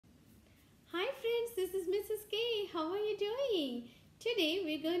how are you doing? Today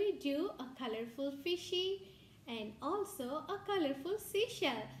we're going to do a colorful fishy and also a colorful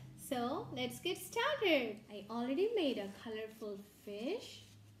seashell. So let's get started. I already made a colorful fish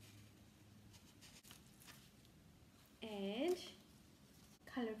and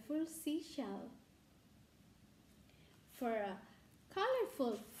colorful seashell. For a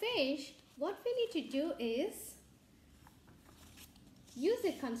colorful fish, what we need to do is use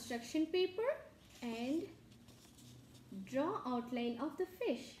a construction paper and draw outline of the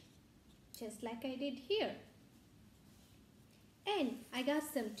fish, just like I did here. And I got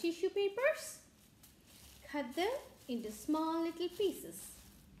some tissue papers, cut them into small little pieces.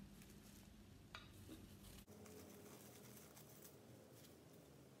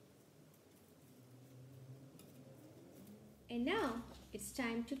 And now it's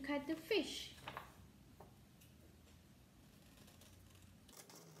time to cut the fish.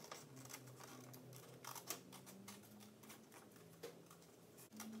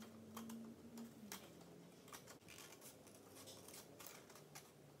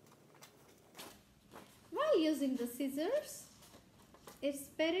 While using the scissors, it's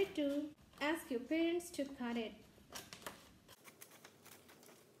better to ask your parents to cut it.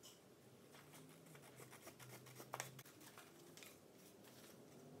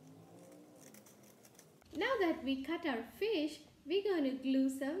 Now that we cut our fish, we're going to glue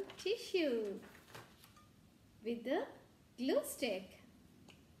some tissue with the glue stick.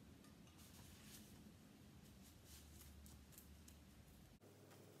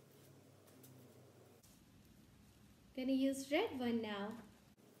 Gonna use red one now.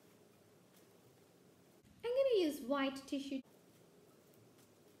 I'm gonna use white tissue.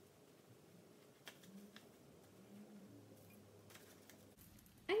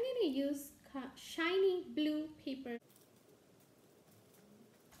 I'm gonna use shiny blue paper.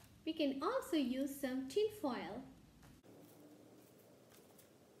 We can also use some tin foil.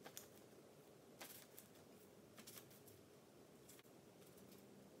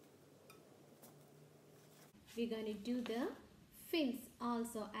 We're going to do the fins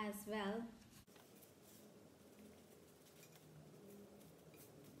also as well.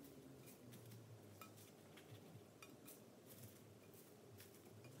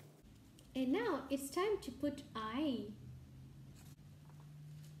 And now it's time to put eye.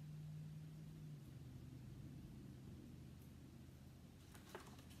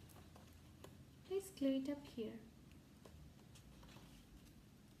 Let's glue it up here.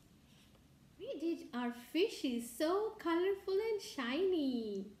 We did our fishes so colorful and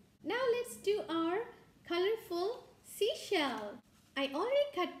shiny. Now let's do our colorful seashell. I already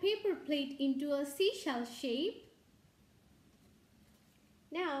cut paper plate into a seashell shape.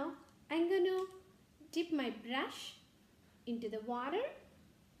 Now I'm going to dip my brush into the water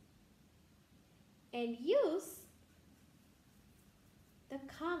and use the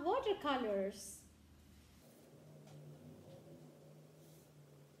watercolors.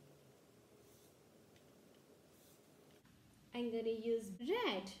 I'm going to use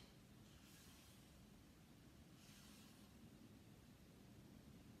red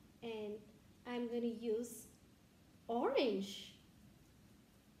and I'm going to use orange.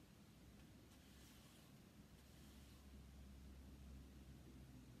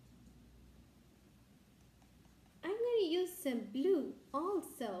 I'm going to use some blue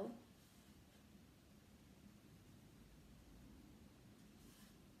also.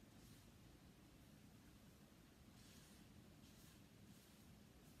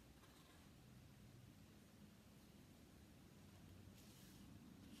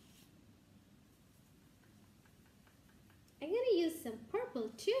 I'm going to use some purple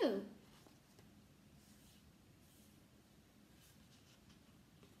too.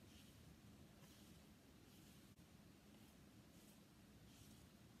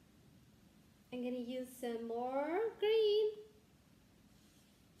 I'm going to use some more green.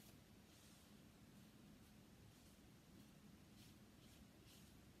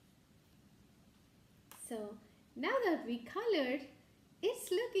 So now that we colored,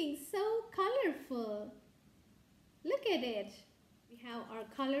 it's looking so colorful. Look at it. We have our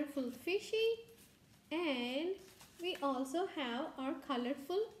colorful fishy and we also have our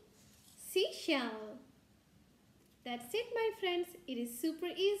colorful seashell. That's it, my friends. It is super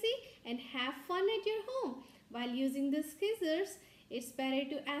easy and have fun at your home. While using the scissors, it's better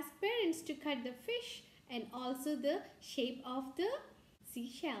to ask parents to cut the fish and also the shape of the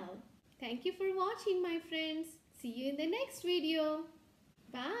seashell. Thank you for watching, my friends. See you in the next video.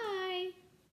 Bye.